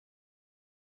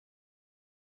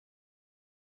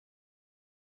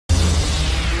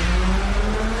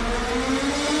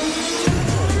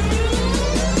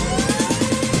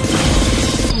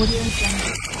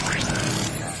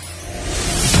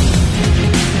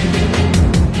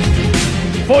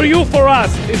For you, for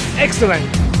us, it's excellent.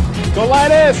 Go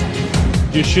Lyoness!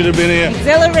 You should have been here.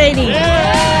 Exhilarating.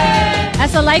 Yeah.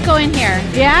 That's a Lyco in here.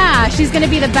 Yeah, she's going to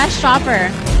be the best shopper.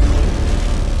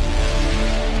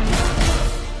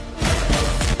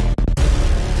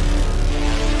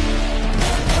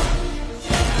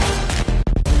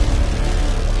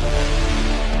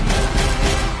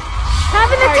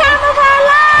 Having the time of our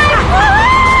lives!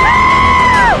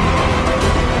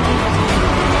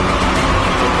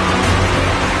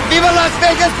 Viva Las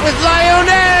Vegas with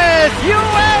Lyoness!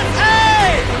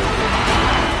 USA!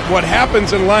 What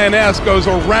happens in Lyoness goes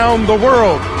around the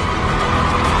world.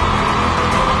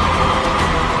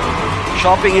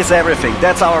 Shopping is everything.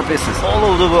 That's our business all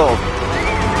over the world.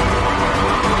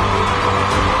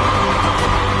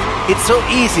 It's so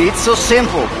easy. It's so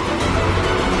simple.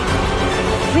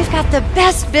 We've got the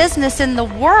best business in the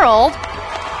world.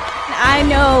 I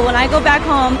know when I go back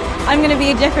home, I'm going to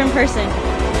be a different person.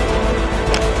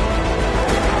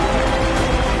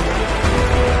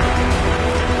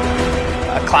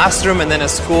 A classroom and then a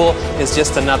school is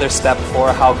just another step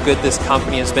for how good this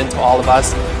company has been to all of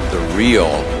us. The real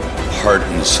heart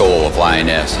and soul of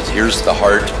Lyoness is here's the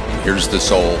heart, here's the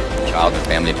soul. Child and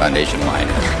Family Foundation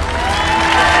Lyoness.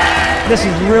 This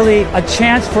is really a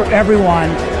chance for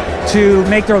everyone to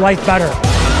make their life better.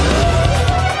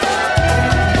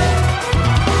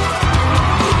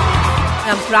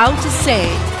 I'm proud to say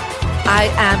I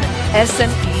am an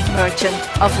SME merchant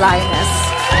of Lyoness.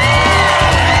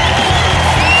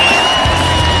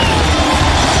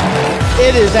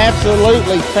 It is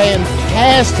absolutely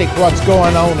fantastic what's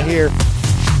going on here.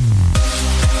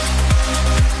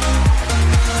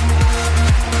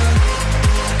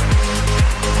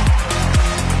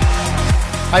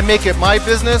 I make it my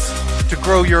business to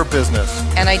grow your business.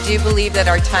 And I do believe that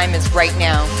our time is right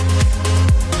now.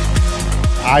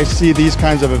 I see these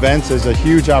kinds of events as a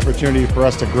huge opportunity for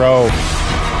us to grow.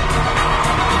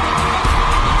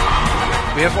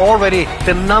 We have already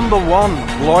the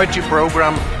 #1 loyalty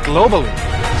program globally.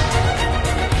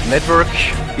 Network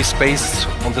is based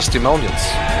on testimonials.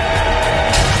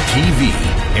 TV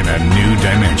in a new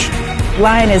dimension.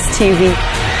 Lyoness TV.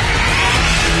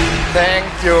 Thank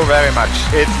you very much.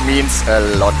 It means a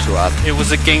lot to us. It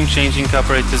was a game-changing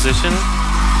corporate decision.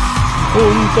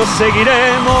 Juntos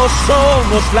seguiremos,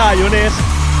 somos Lyoness.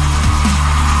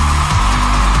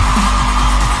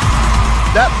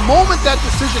 That moment that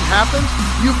decision happens,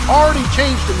 you've already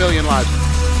changed 1 million lives.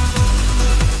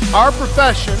 Our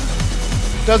profession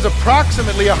does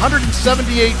approximately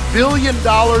 $178 billion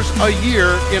a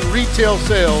year in retail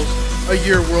sales a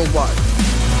year worldwide.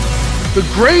 The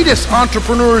greatest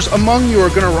entrepreneurs among you are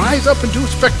going to rise up and do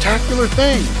spectacular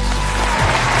things.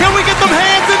 Can we get them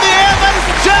hands in the air, ladies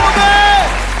and gentlemen?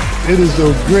 It is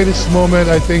the greatest moment,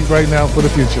 I think, right now for the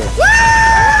future.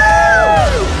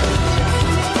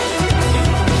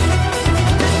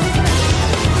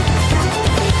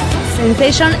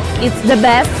 Sensation, it's the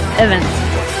best event.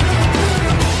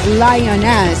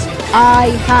 Lyoness, I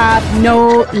have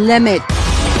no limit.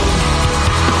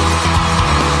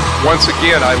 Once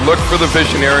again, I look for the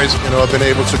visionaries. You know, I've been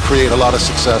able to create a lot of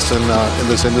success in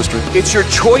this industry. It's your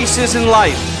choices in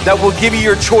life that will give you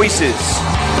your choices.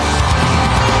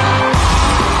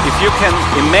 If you can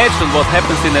imagine what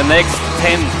happens in the next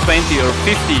 10, 20 or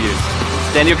 50 years,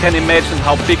 then you can imagine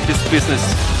how big this business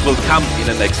will come in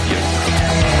the next years.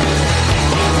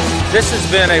 This has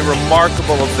been a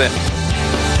remarkable event.